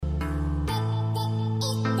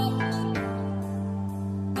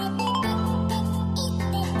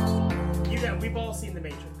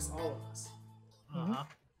Matrix, all of us. Uh-huh.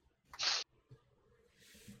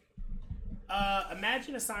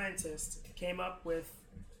 Imagine a scientist came up with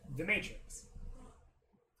the Matrix.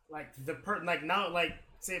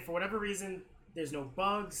 Say for whatever reason, there's no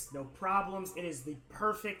bugs, no problems. It is the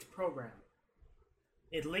perfect program.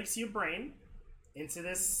 It links your brain into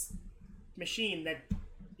this machine that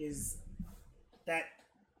is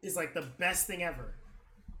like the best thing ever.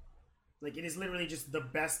 Like, it is literally just the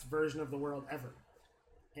best version of the world ever.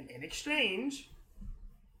 And in exchange,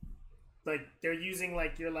 like, they're using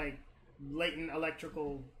like your like latent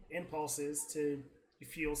electrical impulses to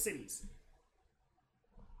fuel cities.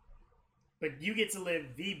 But you get to live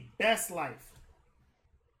the best life.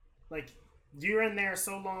 Like, you're in there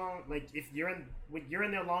so long, like when you're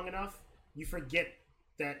in there long enough, you forget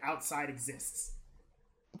that outside exists.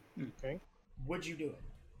 Okay. Would you do it?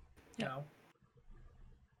 No.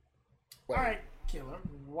 All right, Killer.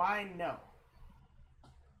 Why no?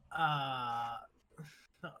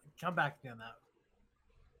 Come back to me on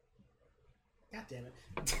God damn it.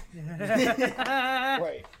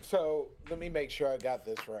 Wait, so let me make sure I got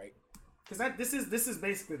this right. Because this is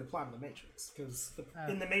basically the plot of the Matrix. Because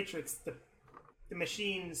in the Matrix, the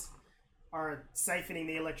machines are siphoning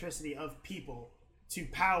the electricity of people to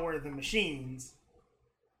power the machines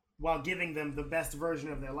while giving them the best version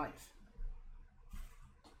of their life.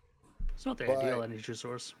 It's not the ideal energy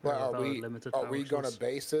source. But are we going to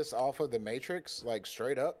base this off of the Matrix, like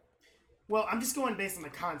straight up? Well, I'm just going based on the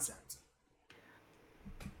concept.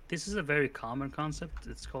 This is a very common concept.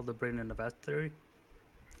 It's called the brain in a vat theory.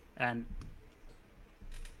 And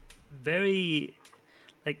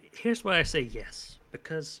here's why I say yes.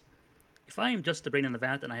 Because if I am just the brain in the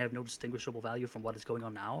vat and I have no distinguishable value from what is going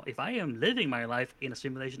on now, if I am living my life in a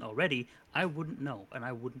simulation already, I wouldn't know and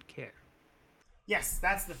I wouldn't care. Yes,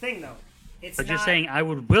 that's the thing, though. You're saying I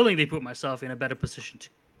would willingly put myself in a better position,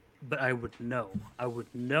 but I would know. I would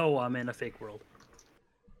know I'm in a fake world.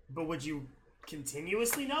 But would you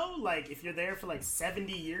continuously know? Like, if you're there for like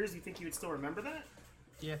 70 years, you think you would still remember that?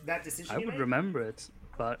 Yeah. That decision I would remember it,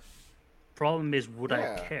 but problem is, would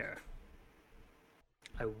I care?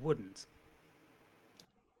 I wouldn't.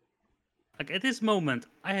 Like, at this moment,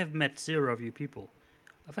 I have met 0 of you people.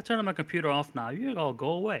 If I turn my computer off now, you all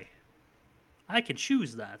go away. I can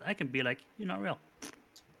choose that. I can be like, you're not real.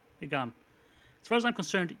 You're gone. As far as I'm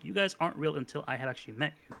concerned, you guys aren't real until I have actually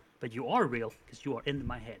met you. But you are real because you are in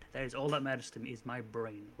my head. That is all that matters to me, is my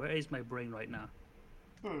brain. Where is my brain right now?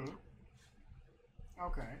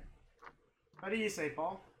 Okay. What do you say,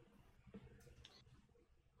 Paul?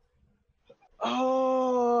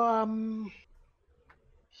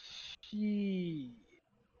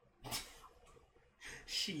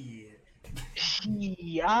 Shit.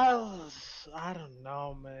 I don't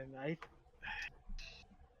know, man. I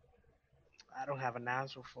don't have an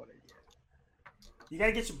answer for it yet. You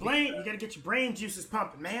gotta get your brain juices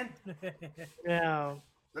pumping, man. Yeah.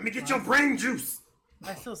 Let me get your brain juice.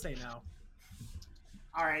 I still say no.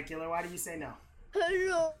 All right, Killer. Why do you say no?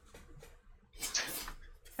 Hello.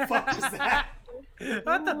 Fuck was that?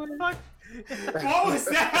 What the fuck? What was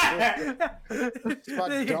that?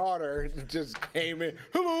 My daughter just came in.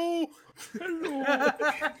 Hello.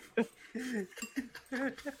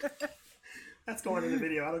 That's going in the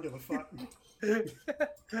video. I don't give a fuck.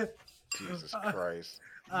 Jesus Christ.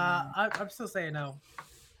 I'm still saying no.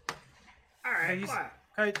 All right.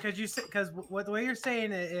 Because what the way you're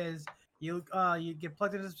saying it is you get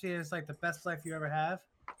plugged into this machine. It's like the best life you ever have.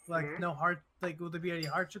 Like no will there be any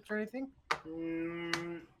hardships or anything?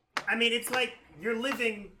 I mean, it's like you're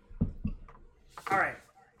living. All right.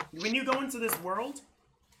 When you go into this world,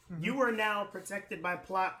 you are now protected by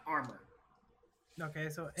plot armor. Okay,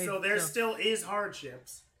 so there still is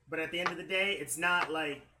hardships, but at the end of the day, it's not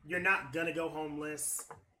like you're not gonna go homeless.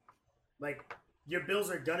 Like, your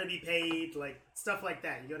bills are gonna be paid, like stuff like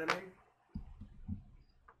that. You know what I mean?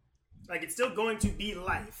 Like, it's still going to be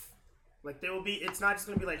life. Like, it's not just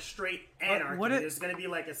gonna be like straight anarchy. There's gonna be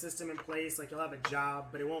like a system in place. Like, you'll have a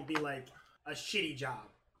job, but it won't be like a shitty job.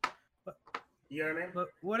 You know what I mean?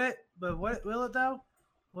 But what will it though?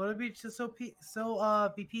 Will it be just be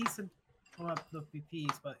peace and not be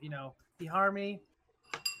peace, but be harmony?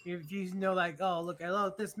 If you know, like, oh look,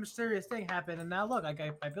 this mysterious thing happened, and now look,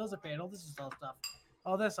 my bills are paid. All this is all stuff.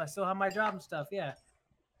 All this, I still have my job and stuff. Yeah,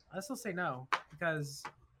 I still say no because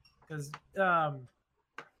I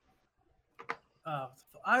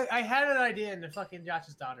had an idea, and the fucking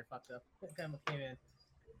Josh's daughter fucked up. Kind of came in.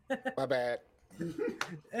 My bad.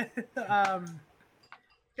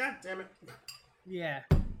 God damn it. Yeah.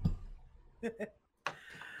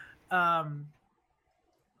 How's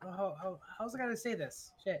I gonna say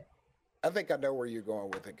this? Shit. I think I know where you're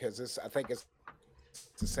going with it because I think it's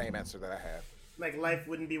the same answer that I have. Like life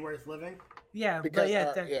wouldn't be worth living. Yeah, Because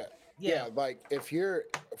but yeah, like if you're,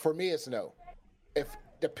 for me, it's no. If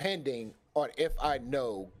depending on if I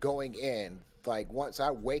know going in, like once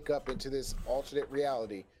I wake up into this alternate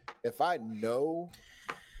reality, if I know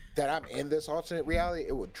that I'm in this alternate reality,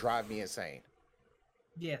 it would drive me insane.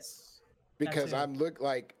 Yes. Because too.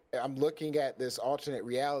 I'm looking at this alternate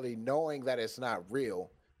reality, knowing that it's not real,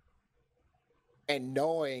 and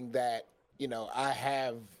knowing that I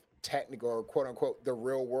have technical or quote unquote the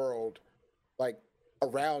real world like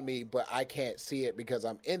around me, but I can't see it because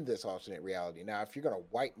I'm in this alternate reality. Now, if you're gonna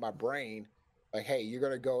wipe my brain, like, hey, you're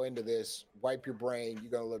gonna go into this, wipe your brain,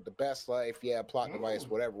 you're gonna live the best life, yeah, plot device,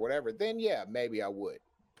 whatever, then yeah, maybe I would.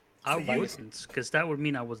 I wouldn't, because that would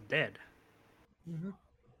mean I was dead. Mm-hmm.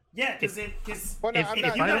 Yeah, because well, no, if you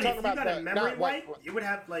got a memory wipe, you would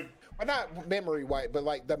have like. Well, not memory wipe, but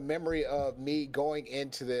like the memory of me going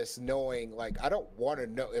into this knowing, like, I don't want to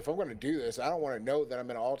know if I'm going to do this. I don't want to know that I'm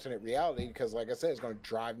in an alternate reality because, like I said, it's going to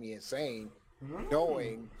drive me insane.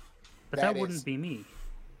 Knowing. But that wouldn't be me.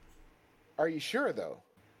 Are you sure though?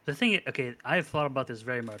 The thing is, okay, I've thought about this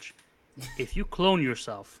very much. If you clone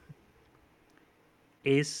yourself,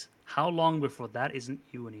 is how long before that isn't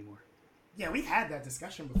you anymore? Yeah, we had that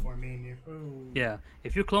discussion before, me and you. Ooh. Yeah,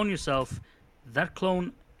 if you clone yourself, that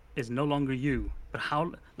clone is no longer you. But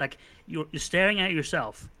how? Like you're staring at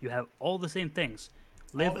yourself. You have all the same things.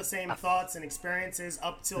 All the same thoughts and experiences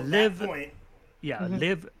up till that point. Yeah,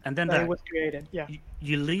 live, and then that was created. Yeah.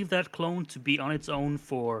 You leave that clone to be on its own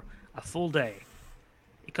for a full day.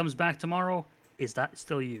 It comes back tomorrow. Is that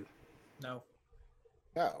still you? No.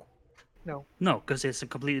 No. No, because it's a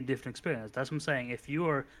completely different experience. That's what I'm saying. If you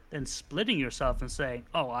are then splitting yourself and saying,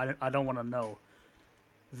 "Oh, I don't want to know,"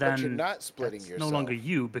 then but you're not splitting that's yourself. no longer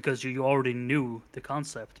you because you already knew the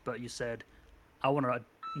concept, but you said, "I want to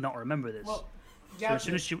not remember this." Well, so as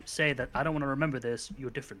soon as you say that I don't want to remember this,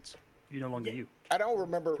 you're different. You're no longer you. I don't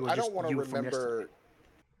remember. I don't want to you from remember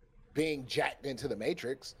being jacked into the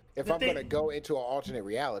Matrix. If I'm going to go into an alternate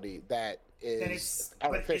reality, that is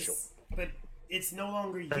artificial. But it's no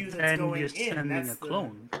longer But you that's then going you're in. sending That's a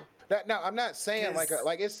clone. No, I'm not saying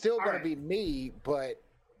like it's still going to be me, but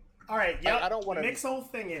all right. Yeah, I don't want to. The mixed whole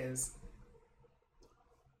thing is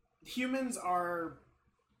the human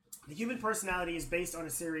personality is based on a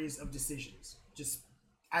series of decisions. Just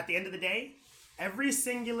at the end of the day, every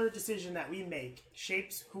singular decision that we make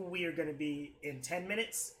shapes who we are going to be in 10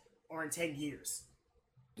 minutes or in 10 years.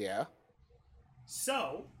 Yeah.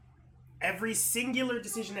 So, every singular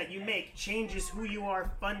decision that you make changes who you are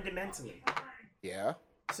fundamentally. Yeah.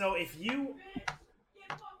 So if you...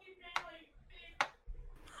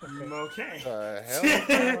 Okay. The hell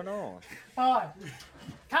is going on? Hold on.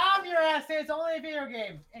 Calm your ass. It's only a video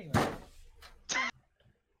game. Anyway.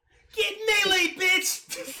 Get melee, bitch!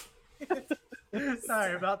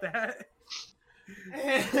 Sorry about that.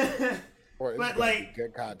 But like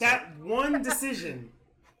that one decision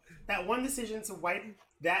to wipe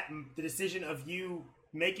the decision of you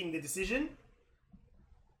making the decision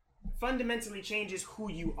fundamentally changes who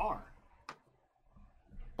you are.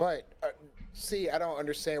 But see, I don't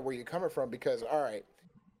understand where you're coming from because all right,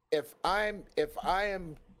 if I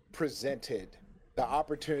am presented the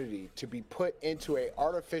opportunity to be put into a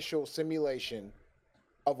artificial simulation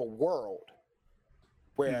of a world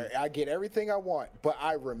where I get everything I want, but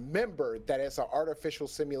I remember that it's an artificial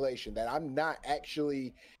simulation, that I'm not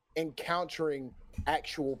actually encountering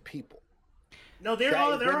actual people. No, there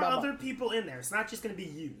are other people in there. It's not just going to be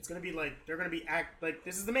you. It's going to be like they're going to be like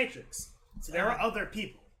this is the Matrix. So there are other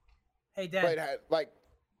people. Hey, Dad. Like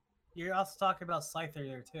you're also talking about Scyther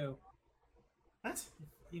there too. What?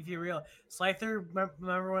 If you real Scyther,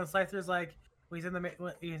 remember when Scyther's like he's in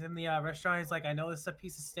the restaurant? He's like, I know this is a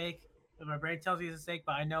piece of steak, but my brain tells me it's a steak,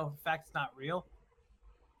 but I know in fact it's not real.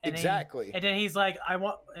 And exactly. And then he's like,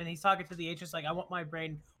 he's talking to the agent like, I want my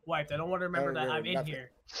brain wiped. I don't want to remember that I'm in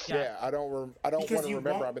here. Yeah, I don't want to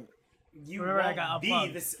remember.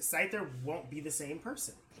 Scyther won't be the same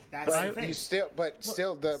person. That's the thing.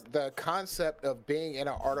 Still, the concept of being in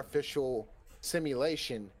an artificial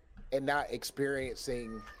simulation and not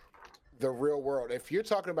experiencing the real world. If you're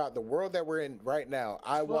talking about the world that we're in right now,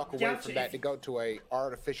 I walk away from that to go to a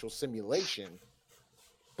artificial simulation.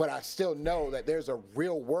 But I still know that there's a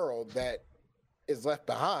real world that is left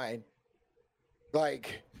behind.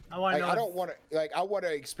 Like I want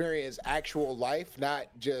to experience actual life, not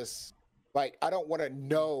just like I don't want to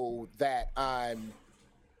know that I'm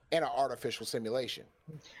in an artificial simulation.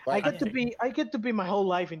 Like, I get to be my whole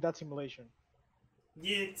life in that simulation.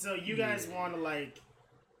 Yeah, so you guys want to like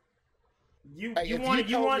You Like, you if you want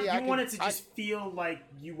you told want me I you want it could- to just feel like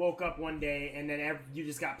you woke up one day and then you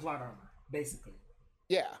just got plot armor, basically.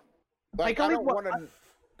 Yeah. Like can I leave don't what- want to.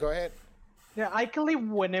 Go ahead. Yeah, I can leave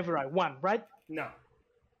whenever I want, right? No.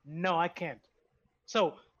 No, I can't.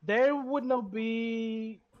 So there would not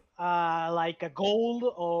be like a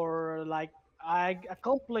goal or like I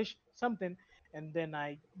accomplish something and then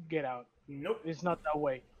I get out. Nope. It's not that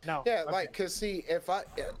way. No. Yeah, Okay. like, cause see,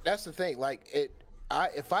 that's the thing. Like,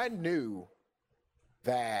 if I knew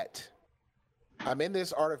that I'm in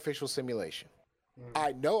this artificial simulation,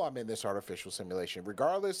 I know I'm in this artificial simulation,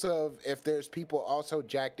 regardless of if there's people also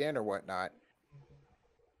jacked in or whatnot,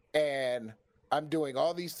 and I'm doing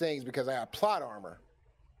all these things because I have plot armor.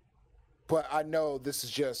 But I know this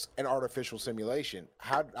is just an artificial simulation.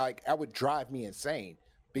 How, like, that would drive me insane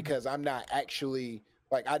because I'm not actually,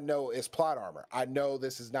 like, I know it's plot armor. I know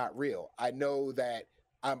this is not real. I know that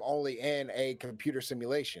I'm only in a computer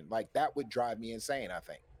simulation. Like, that would drive me insane, I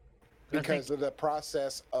think. Because of the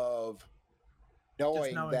process of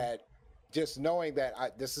knowing knowing. that, just knowing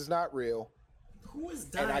that this is not real. Who is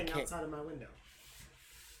And I dying can't- outside of my window?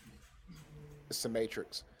 It's the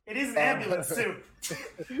Matrix. It is an ambulance too.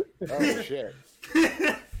 Oh, shit.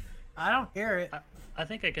 I don't hear it. I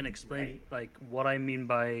think I can explain like what I mean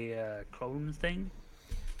by clone thing.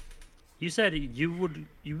 You said you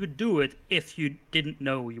would do it if you didn't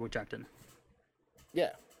know you were jacked in,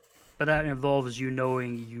 Yeah. but that involves you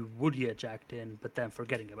knowing you would get jacked in, but then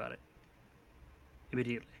forgetting about it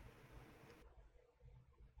immediately.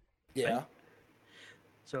 Yeah. Right?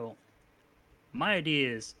 So, my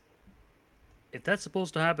idea is, if that's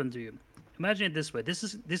supposed to happen to you, imagine it this way. This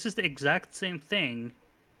is the exact same thing,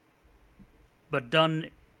 but done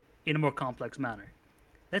in a more complex manner.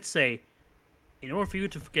 Let's say, in order for you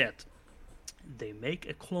to forget, they make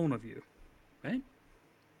a clone of you, right?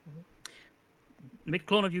 Make a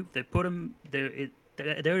clone of you. They put him there.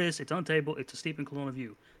 There it is. It's on the table. It's a sleeping clone of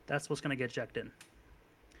you. That's what's gonna get jacked in.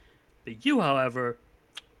 But you, however,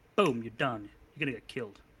 boom, you're done. You're gonna get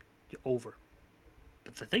killed. You're over.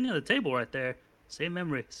 But the thing on the table right there, same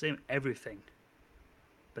memory, same everything.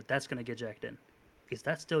 But that's gonna get jacked in. Is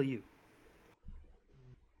that still you?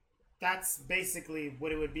 That's basically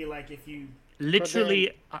what it would be like if you.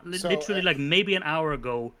 Literally, so, literally, like maybe an hour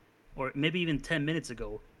ago, or maybe even 10 minutes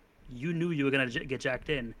ago, you knew you were gonna get jacked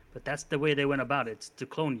in. But that's the way they went about it, to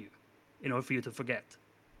clone you, in order for you to forget.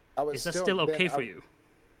 I would Is that still okay for you?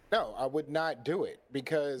 No, I would not do it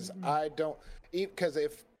because I don't. Because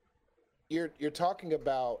if you're talking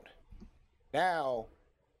about now,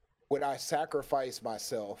 would I sacrifice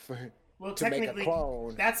myself Well, to make a technically,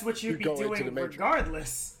 clone? that's what you'd to be go into the doing Matrix?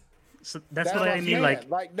 regardless. So that's what I I'm mean. saying.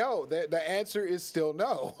 Like, no, the answer is still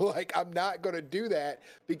no. Like, I'm not gonna do that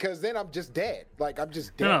because then I'm just dead. Like, I'm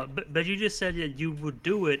just dead. no, but you just said that you would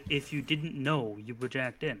do it if you didn't know you were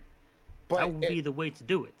jacked in. but That would be the way to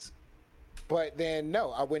do it. but then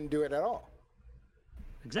no, I wouldn't do it at all.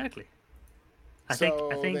 Exactly. I So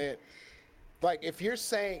think then, like, if you're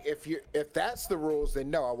saying if that's the rules, then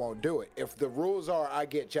no, I won't do it. If the rules are I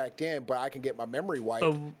get jacked in, but I can get my memory wiped.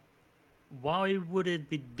 But why would it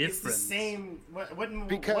be It's different? the same. What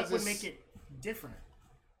Because would it's- make it different?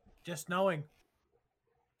 Just knowing.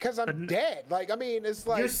 Because I'm dead. Like, I mean, it's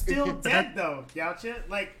like You're still dead though, Yautja.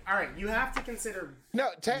 Like, all right, you have to consider no,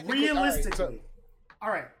 technically. realistically. All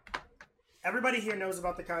right, everybody here knows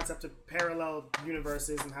about the concept of parallel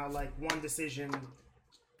universes and how like one decision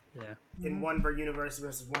Yeah. in one universe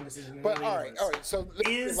versus one decision in But another all right, universe. all right. So let's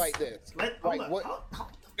do it Is like this. Let, Like, hold what? up, hold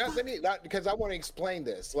No, let me because I want to explain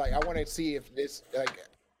this. Like, I want to see if this like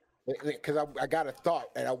because I got a thought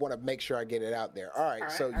and I want to make sure I get it out there. All right.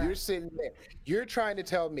 right, So all you're right. sitting there. You're trying to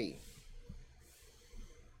tell me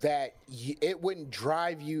that it wouldn't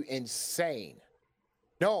drive you insane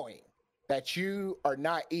knowing that you are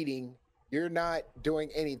not eating, you're not doing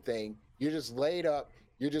anything, you're just laid up,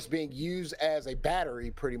 you're just being used as a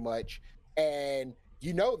battery pretty much, and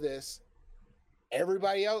you know this,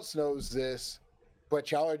 everybody else knows this, but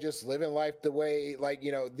y'all are just living life the way, like,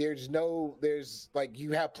 you know, there's like,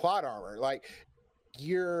 you have plot armor. Like,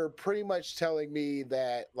 you're pretty much telling me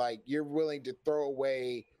that, like, you're willing to throw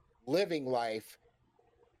away living life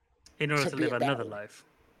In order to to be live a another battery. life.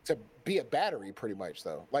 to be a battery, pretty much,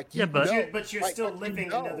 though. Like, Yeah, you but- know, but you're like, still but you living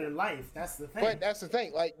know. another life. That's the thing. But that's the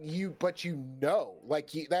thing. Like, but you know, like,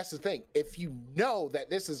 that's the thing. If you know that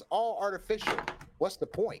this is all artificial, what's the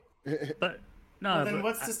point? But no, well, then but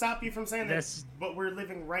what's to stop you from saying that that's- what we're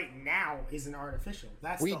living right now isn't artificial?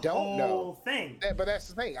 That's We the don't whole know. thing. But that's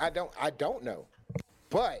the thing. I don't know.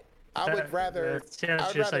 But I would rather. That's just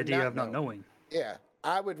I'd rather idea of not know. knowing. Yeah,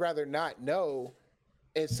 I would rather not know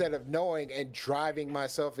instead of knowing and driving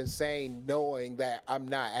myself insane, knowing that I'm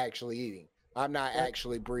not actually eating, I'm not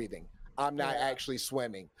actually breathing, I'm not Yeah. actually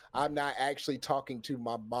swimming, I'm not actually talking to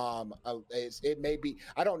my mom. It may be,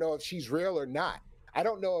 I don't know if she's real or not. I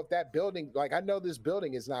don't know if that building, like, I know this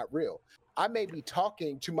building is not real. I may be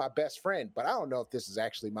talking to my best friend, but I don't know if this is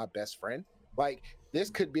actually my best friend. Like, this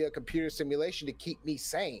could be a computer simulation to keep me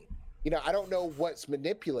sane. I don't know what's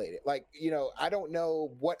manipulated. Like, I don't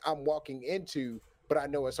know what I'm walking into, but I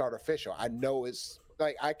know it's artificial. I know it's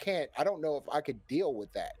like, I don't know if I could deal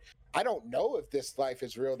with that. I don't know if this life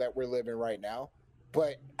is real that we're living right now,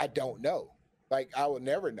 but I don't know. Like, I will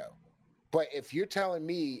never know. But if you're telling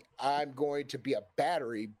me I'm going to be a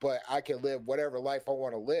battery, but I can live whatever life I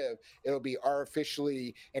want to live, it'll be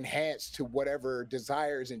artificially enhanced to whatever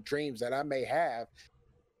desires and dreams that I may have,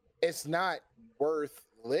 it's not worth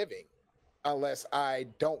living unless I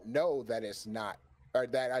don't know that it's not, or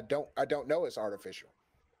that I don't know it's artificial.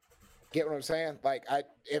 Get what I'm saying? Like,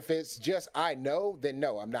 if it's just I know, then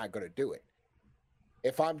no, I'm not going to do it.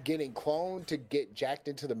 If I'm getting cloned to get jacked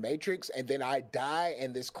into the Matrix and then I die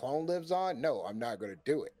and this clone lives on, no, I'm not going to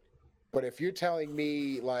do it. But if you're telling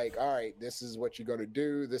me, like, all right, this is what you're going to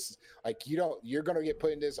do, this is like, you're going to get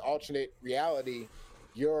put in this alternate reality,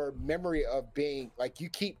 your memory of being like, you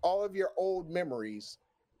keep all of your old memories,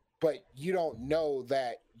 but you don't know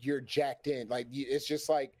that you're jacked in. Like, it's just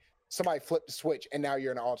like somebody flipped the switch and now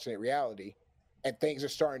you're in an alternate reality and things are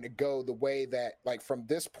starting to go the way that, like, from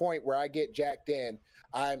this point where I get jacked in,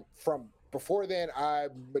 before then, I'm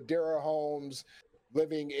Madeira Holmes,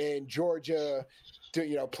 living in Georgia,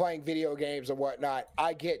 playing video games and whatnot.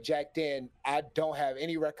 I get jacked in. I don't have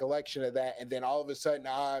any recollection of that. And then all of a sudden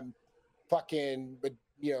I'm fucking,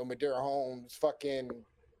 Madeira Holmes, fucking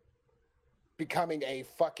becoming a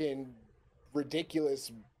fucking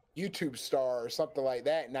ridiculous YouTube star or something like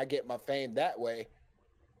that. And I get my fame that way.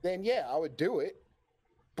 Then yeah, I would do it.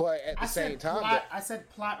 But at the same time, I said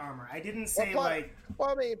plot armor. I didn't say Well,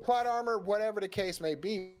 I mean, plot armor, whatever the case may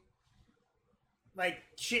be. Like,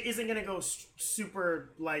 shit isn't gonna go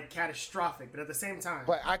super like catastrophic, but at the same time.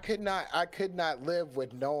 But I could not live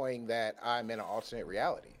with knowing that I'm in an alternate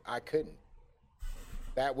reality. I couldn't.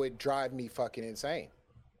 That would drive me fucking insane.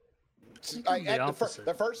 Like,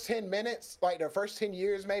 the first 10 minutes, like the first 10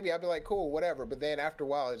 years, maybe I'd be like, cool, whatever. But then after a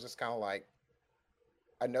while, it's just kind of like,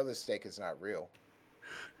 I know this steak is not real.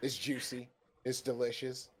 It's juicy. It's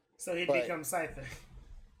delicious. So he'd become Cypher.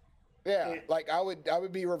 Yeah, like I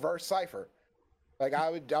would be reverse Cypher. Like I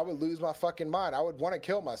would lose my fucking mind. I would want to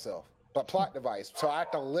kill myself. But plot device. So I have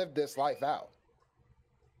to live this life out.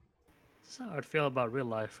 That's how I'd feel about real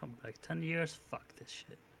life. I'm like, 10 years? Fuck this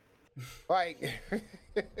shit.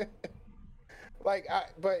 Like,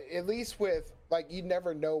 but at least with, like, you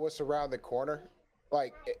never know what's around the corner.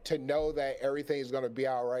 Like, to know that everything's going to be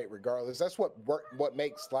all right regardless. That's what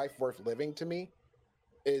makes life worth living to me,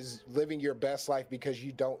 is living your best life because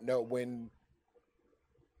you don't know when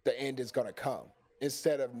the end is going to come.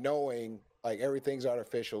 Instead of knowing, like, everything's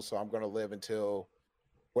artificial, so I'm going to live until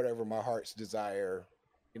whatever my heart's desire,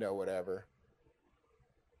 whatever.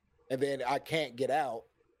 And then I can't get out.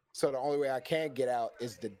 So the only way I can get out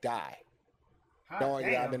is to die. Knowing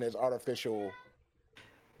that I'm in this artificial.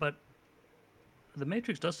 But the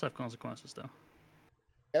Matrix does have consequences, though.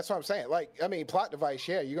 That's what I'm saying. Like, I mean, plot device,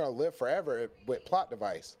 yeah, you're going to live forever with plot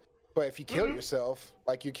device. But if you kill yourself,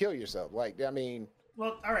 like, you kill yourself. Like, I mean...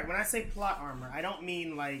 Well, all right, when I say plot armor, I don't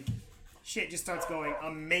mean, like, shit just starts going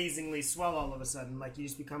amazingly swell all of a sudden. Like, you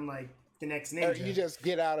just become, like, the next ninja. You just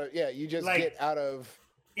get out of... Yeah, you just get out of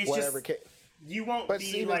whatever... You won't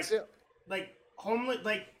be, like, homeless,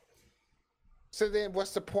 like... So then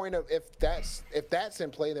what's the point of... If that's in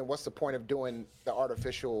play, then what's the point of doing the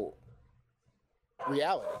artificial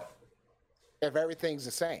reality? If everything's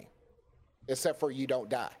the same. Except for you don't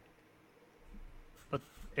die. But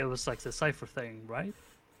it was like the Cypher thing, right?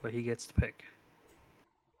 Where he gets to pick.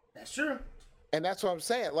 That's true. And that's what I'm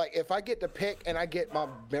saying. Like, if I get to pick and I get my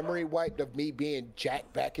memory wiped of me being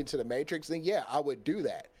jacked back into the Matrix, then yeah, I would do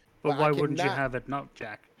that. But why wouldn't you have it not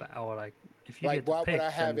jacked? Or, like, if you get to pick,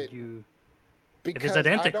 then you... If it's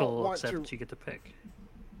identical, except you get to pick.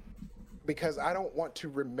 Because I don't want to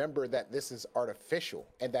remember that this is artificial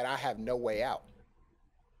and that I have no way out.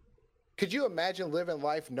 Could you imagine living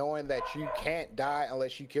life knowing that you can't die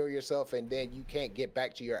unless you kill yourself and then you can't get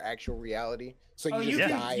back to your actual reality? So you just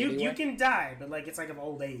die anyway? You can die, but, like, it's like of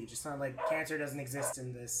old age. It's not like cancer doesn't exist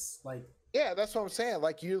in this, like... Yeah, that's what I'm saying.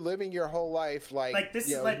 Like, you're living your whole life, like this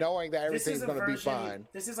is like, knowing that everything's going to be fine.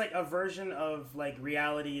 This is, like, a version of, like,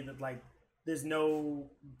 reality that, like, there's no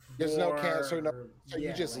cancer. So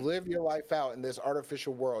you just live your life out in this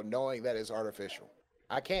artificial world knowing that it's artificial.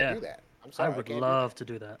 I can't Yeah. do that. I'm I sorry. would can't love to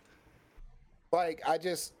do that. like I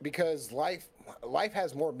just because life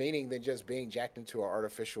has more meaning than just being jacked into an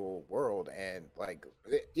artificial world and like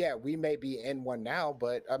yeah, we may be in one now,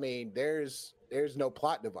 but I mean there's no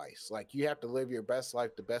plot device. Like you have to live your best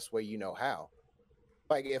life the best way you know how.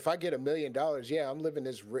 Like if I get $1 million, yeah, I'm living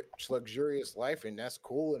this rich luxurious life and that's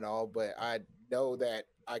cool and all, but I know that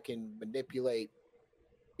I can manipulate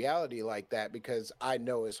reality like that because I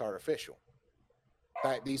know it's artificial.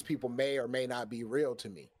 Like these people may or may not be real to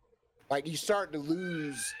me. Like you start to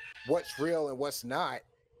lose what's real and what's not,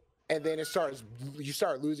 and then you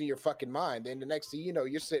start losing your fucking mind. And the next thing you know,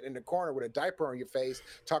 you're sitting in the corner with a diaper on your face,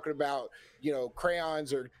 talking about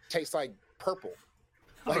crayons or taste like purple.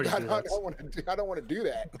 I Like already do that. I don't want to do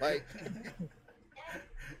that. Like,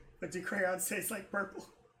 But do crayons taste like purple?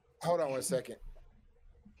 hold on one second.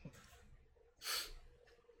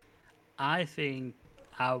 I think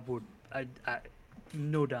I would. I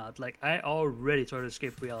no doubt. Like I already tried to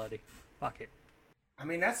escape reality. Fuck it. I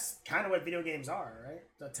mean, that's kind of what video games are, right?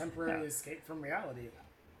 A temporary Yeah. escape from reality.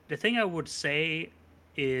 The thing I would say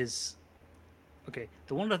is, okay,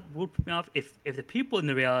 the one that would put me off if the people in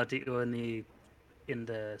the reality or in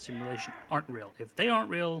the simulation aren't real. If they aren't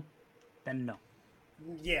real, then no.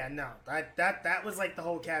 Yeah, no, that was like the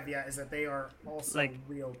whole caveat is that they are also Like-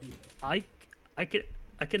 real people. I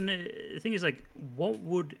can. The thing is like, what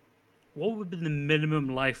would be the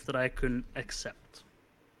minimum life that I can accept?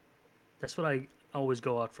 That's what I always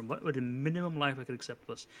go out from. What would the minimum life I could accept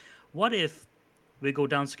was? What if we go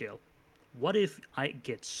downscale? What if I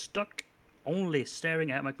get stuck only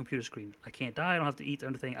staring at my computer screen? I can't die. I don't have to eat or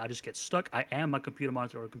anything. I just get stuck. I am my computer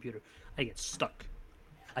monitor or computer. I get stuck.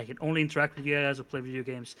 I can only interact with you guys or play video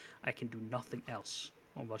games. I can do nothing else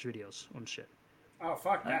or watch videos on shit. Oh,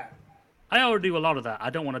 fuck that. I already do a lot of that. I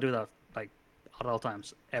don't want to do that like at all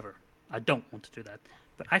times ever. I don't want to do that.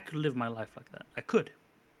 But I could live my life like that. I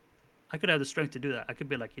could have the strength to do that. I could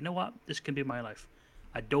be like, you know what? This can be my life.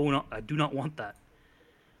 I do not want that.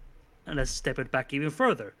 And let's step it back even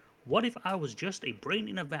further. What if I was just a brain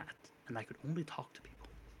in a vat and I could only talk to people?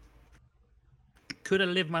 Could I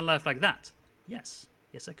live my life like that? Yes.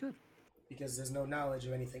 Yes, I could. Because there's no knowledge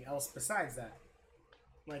of anything else besides that.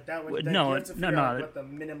 Like that would Well, then no, you have to no, figure out no. what the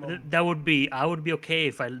minimum. That would be. I would be okay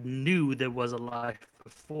if I knew there was a life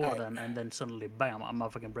before Alright. then, and then suddenly, bam! I'm a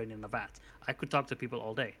fucking brain in a vat. I could talk to people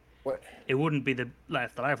all day. What? It wouldn't be the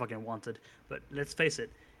life that I fucking wanted. But let's face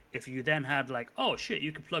it, if you then had like, oh shit,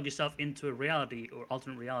 you could plug yourself into a reality or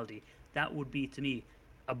alternate reality, that would be to me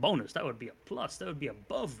a bonus. That would be a plus. That would be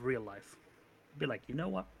above real life. Be like, you know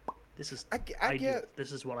what? This is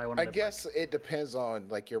this is what I want to I live guess it depends on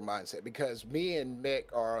like your mindset because me and Mick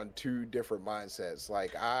are on two different mindsets.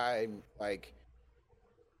 Like I'm like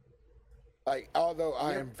although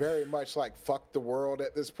I am very much like fuck the world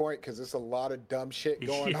at this point because there's a lot of dumb shit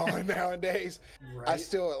going Yeah. on nowadays. I Right?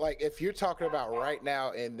 still like if you're talking about right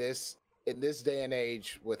now in this day and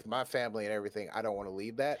age with my family and everything, I don't want to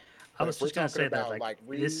leave that. I But was if we're just gonna talking say that about, like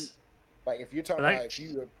like, this. Like if you're talking But I- about if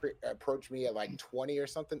you approach me at like 20 or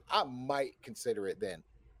something, I might consider it then.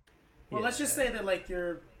 Well, let's just say that like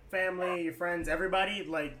your family, your friends, everybody,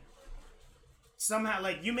 like somehow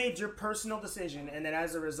like you made your personal decision, and then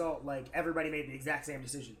as a result, like everybody made the exact same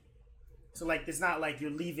decision. So like it's not like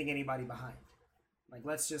you're leaving anybody behind. Like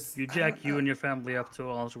let's just You jack you and your family up to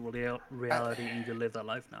alternate reality, and you live that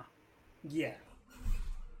life now. yeah.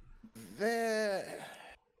 Then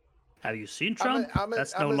Have you seen I'm a- Trump? I'm a-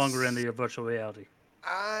 That's I'm no a longer in s- the virtual reality.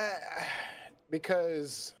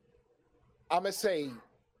 because I'm gonna say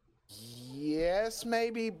yes,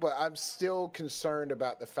 maybe, but I'm still concerned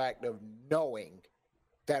about the fact of knowing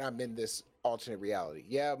that I'm in this alternate reality.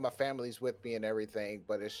 Yeah, my family's with me and everything,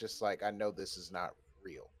 but it's just like I know this is not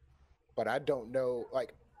real. But I don't know,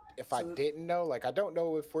 like, if I So- didn't know, like, I don't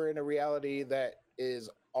know if we're in a reality that is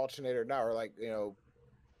alternate or not, or like,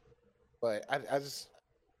 But I just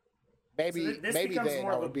maybe So this maybe becomes then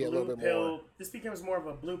more I of a would be a blue little bit pill. more. This becomes more of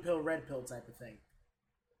a blue pill, red pill type of thing.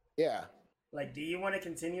 Yeah. Like, do you want to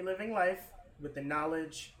continue living life with the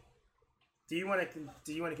knowledge? Do you want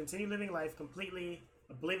to continue living life completely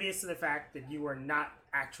oblivious to the fact that you are not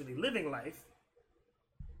actually living life,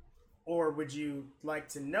 or would you like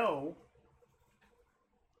to know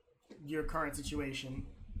your current situation,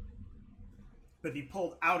 but be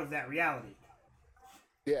pulled out of that reality?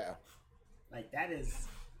 Yeah. Like that is.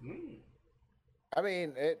 I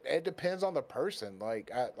mean, it depends on the person.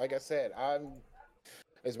 Like I said, I'm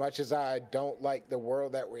as much as I don't like the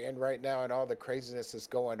world that we're in right now and all the craziness that's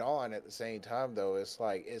going on at the same time though, it's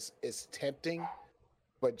like it's tempting,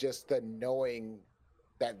 but just the knowing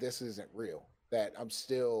that this isn't real, that I'm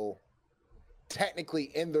still technically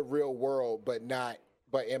in the real world, but not.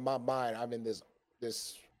 But in my mind, I'm in this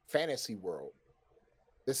fantasy world.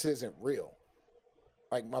 This isn't real.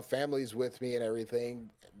 Like my family's with me and everything.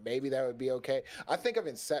 Maybe that would be okay. I think of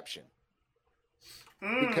Inception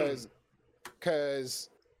because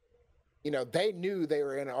they knew they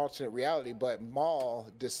were in an alternate reality, but Maul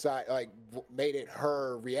made it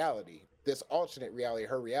her reality. This alternate reality,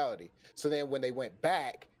 her reality. So then when they went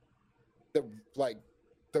back, the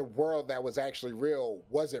world that was actually real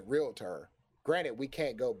wasn't real to her. Granted, we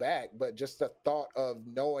can't go back, but just the thought of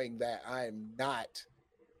knowing that I'm not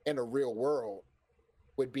in a real world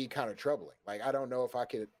would be kind of troubling. Like, I don't know if I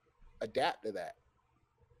could adapt to that.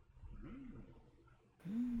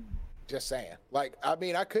 Just saying. Like, I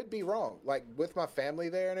mean, I could be wrong. Like, with my family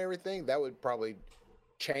there and everything, that would probably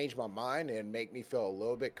change my mind and make me feel a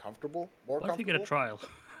little bit more comfortable. What if you get a trial?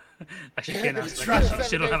 Actually, you can't ask Trial.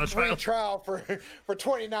 that. You don't have a Free trial. for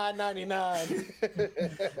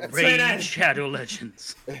 $29.99. Raid Shadow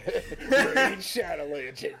Legends. Raid Shadow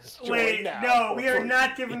Legends. Join Wait, now no, for we are free.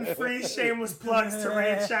 not giving free shameless plugs to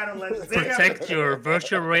Raid Shadow Legends. They got- Protect your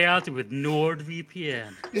virtual reality with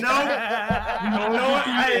NordVPN.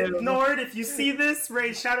 Nord, if you see this,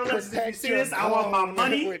 Raid Shadow Legends, if you Protect see your this, I want my phone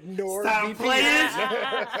money. with Stop NordVPN. playing.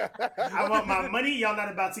 I want my money. Y'all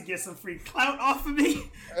not about to get some free clout off of me.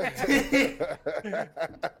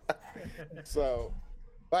 So,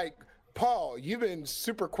 like, Paul, you've been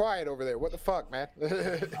super quiet over there. What the fuck, man?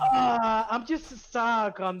 I'm just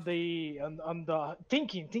stuck on the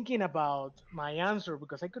thinking about my answer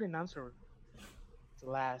because I couldn't answer the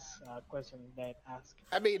last question that asked.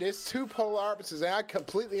 I mean, it's two polar opposites, and I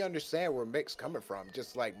completely understand where Mick's coming from.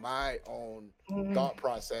 Just like my own thought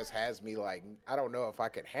process has me like, I don't know if I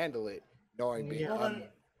could handle it, knowing being. Yeah. Hold on.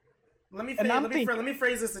 Let me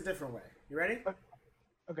phrase this a different way. You ready?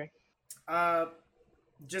 Okay.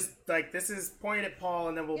 Just like this is pointed at Paul,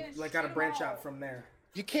 and then we'll like kind of branch out from there.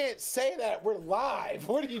 You can't say that. We're live.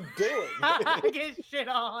 What are you doing? Get shit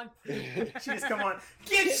on. She just come on,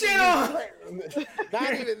 get shit on.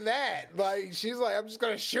 Not even that. Like, she's like, I'm just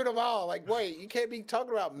gonna shoot them all. Like, wait, you can't be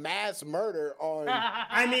talking about mass murder on.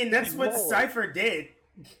 I mean, that's what Lord. Cypher did.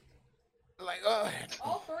 Like,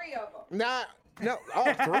 All three of them. no,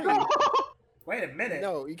 all three. Wait a minute.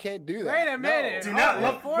 No, you can't do that. Wait a minute. Do not Oh,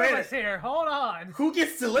 look- four wait of a- us here. Hold on. Who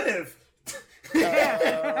gets to live?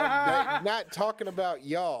 Not talking about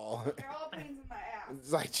y'all. They're all pains in my ass.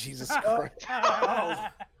 It's like Jesus Christ.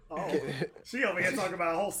 Oh, she over here talking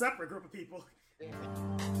about a whole separate group of people.